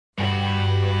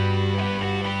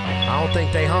I don't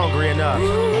think they hungry enough. I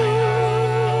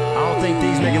don't think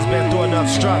these niggas been through enough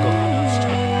struggle.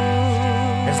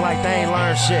 It's like they ain't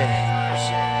learned shit.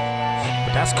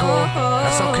 But that's cool,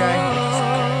 that's okay.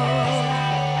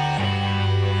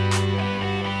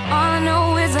 All I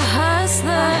know is a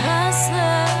hustler.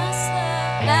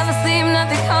 Never sleep,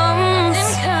 nothing comes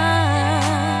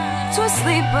to a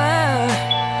sleeper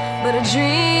but a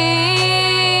dream.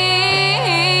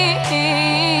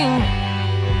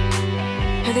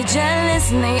 Are they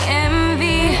jealous and they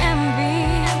envy?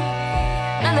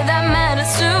 None of that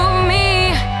matters to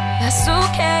me. That's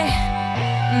okay,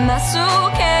 that's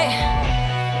okay.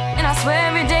 And I swear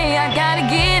every day I gotta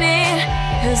get it,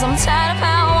 'cause I'm tired of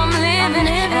how I'm living.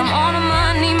 And I'm on a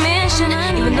money mission,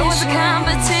 even though it's a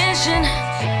competition.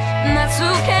 And that's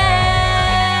okay.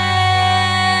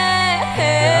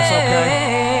 Yeah, that's okay.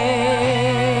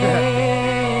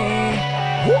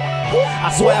 I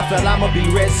swear I feel I'ma be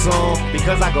rich soon,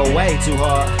 because I go way too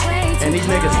hard. And these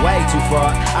niggas way too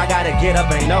far. I gotta get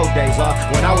up, ain't no days off.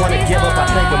 When I wanna give up, I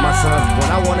think of my sons. When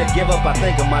I wanna give up, I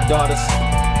think of my daughters.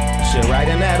 Shit right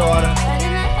in that order.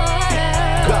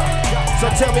 Go. So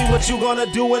tell me what you gonna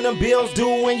do when them bills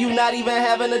due, when you not even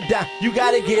having a dime. You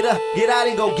gotta get up, get out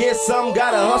and go get something.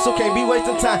 Gotta hustle, can't be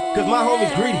wasting time, 'cause my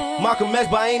homies greedy. Malcolm X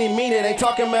by any mean it. Ain't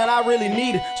talking, man, I really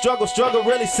need it. Struggle,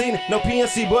 really seen it. No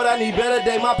PNC, but I need better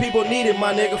day. My people need it,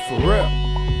 my nigga, for real.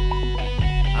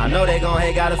 I know they gon'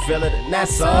 hate, gotta feel it, and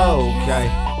that's okay.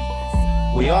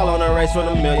 We all on a race for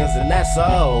the millions, and that's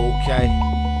okay.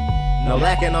 No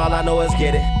lacking, all I know is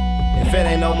get it. If it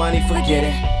ain't no money, forget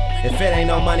it. If it ain't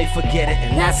no money, forget it,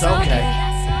 and that's okay.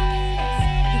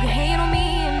 You can hate on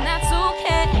me, and that's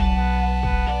okay.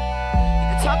 You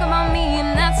can talk about me,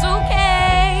 and that's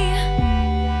okay.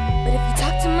 But if you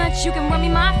talk too much, you can run me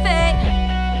my fate,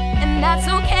 and that's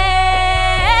okay.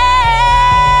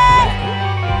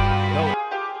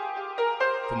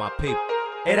 For my people,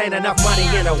 it ain't enough money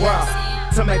in the world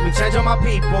to make me change on my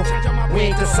people. We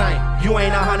ain't the same. You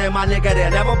ain't 100, my nigga, they'll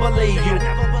never believe you.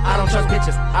 I don't trust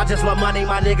bitches, I just love money,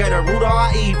 my nigga, the root of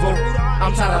all evil.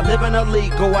 I'm tired of living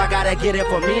illegal, I gotta get it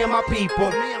for me and my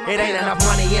people. It ain't enough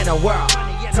money in the world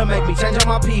to make me change on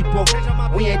my people.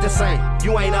 We ain't the same.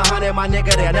 You ain't 100, my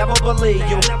nigga, they'll never believe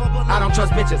you. I don't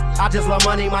trust bitches, I just love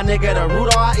money, my nigga, the root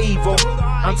of all evil.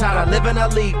 I'm tired of living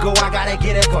illegal, I gotta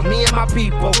get it for me and my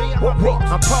people.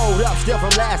 I'm pulled up still from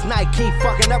last night, keep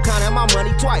fucking up, counting my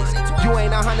money twice. You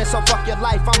ain't 100, so fuck your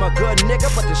life, I'm a good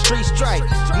nigga, but the street straight.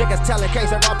 Niggas telling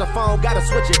case off the phone, gotta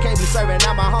switch it, can't be serving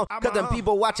out my home. 'Cause them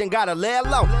people watching gotta lay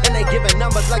low, and they giving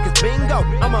numbers like it's bingo.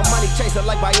 I'm a money chaser,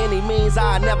 like by any means,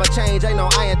 I never change, ain't no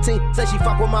INT. Say she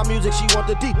fuck with my music, she want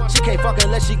the D. She can't fuck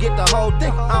unless she get the whole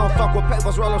thing. I don't fuck with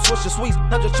papers, roll up, switch the sweets.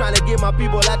 I'm just trying to get my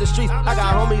people out the streets. I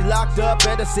got homies locked up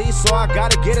at the sea, so I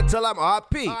gotta get it till I'm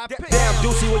RP. Damn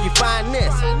Deucey, when you find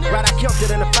this, right, I killed it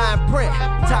in the fine print.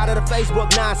 Tired of the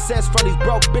Facebook nonsense from these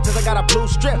broke bitches, I got a blue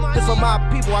strip. This for my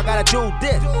people, I gotta do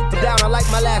this. I'm down, I like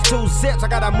my last 2 zips, I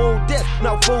gotta move this.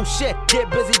 No fool shit, get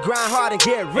busy, grind hard and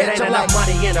get rich. It ain't enough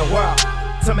money in the world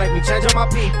to make me change on my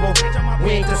people.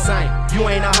 We ain't the same. You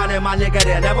ain't 100, my nigga,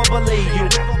 they'll never believe you.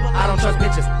 I don't trust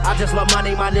bitches, I just love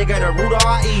money, my nigga, the root of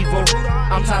all evil.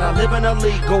 I'm tired of living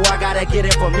illegal, I gotta get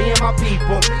it for me and my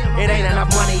people. It ain't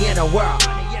enough money in the world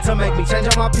to make me change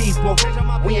on my people.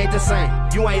 We ain't the same.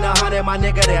 You ain't 100, my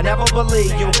nigga, they'll never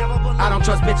believe you. I don't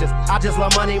trust bitches, I just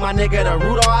love money, my nigga, the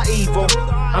root of all evil.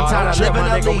 I'm tired of living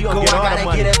illegal, I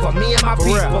gotta get it for me and my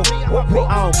people.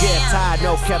 I don't get tired,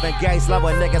 no Kevin Gates. Love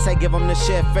when niggas say give them the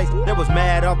shit face. They was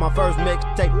mad off my first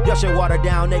mixtape. Your shit watered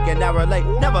down, they can never relate.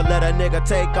 Never let a nigga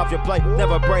take off your plate.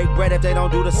 Never break bread if they don't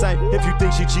do the same. If you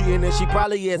think she cheating, then she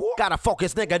probably is. Gotta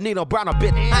focus, nigga, need no brown a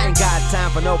bit. I ain't got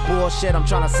time for no bullshit. I'm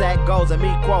tryna set goals and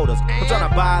meet quotas. I'm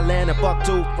tryna buy land and fuck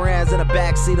 2 friends in the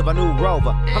backseat of a new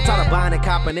Rover. I'm tired of buying and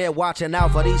copping it, watching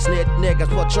out for these snitch niggas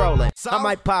patrolling. I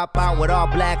might pop out with all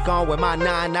black on with my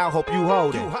 9 out, hope you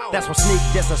hold it. That's when sneak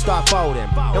this and start folding.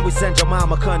 And we send your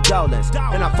mama condolence.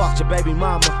 And I fucked your baby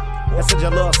mama and send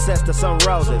your little sister some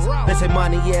roses. They say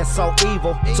money is so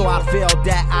evil, so I feel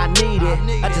that I need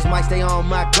it. I just might stay on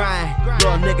my grind,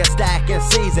 little nigga stacking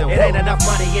season. It ain't enough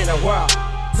money in the world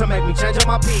to make me change on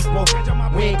my people.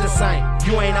 We ain't the same.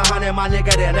 You ain't 100, my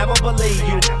nigga, they'll never believe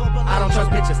you. I don't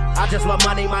trust bitches, I just love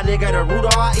money, my nigga, the root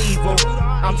of all evil.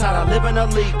 I'm tired of living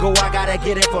illegal, I gotta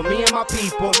get it for me and my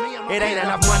people. It ain't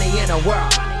enough money in the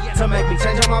world to make me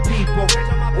change on my people.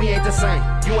 We ain't the same.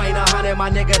 You ain't 100, my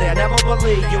nigga, they'll never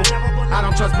believe you. I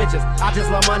don't trust bitches, I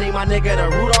just love money, my nigga, the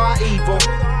root of all evil.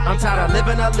 I'm tired of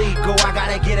living illegal, I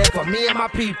gotta get it for me and my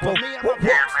people. Yeah,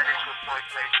 man, this was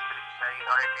exploitation. You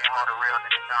know, they can't hold a real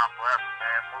nigga down forever,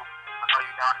 man. MOOK, I know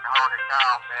you down to hold it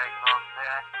down, man. You know what I'm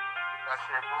saying? You that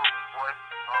shit moving, boy.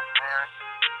 You know what I'm saying?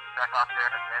 Back out there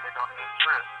in a minute, don't even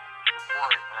trip. It's your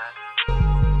boys, man.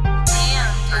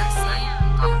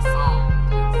 Damn,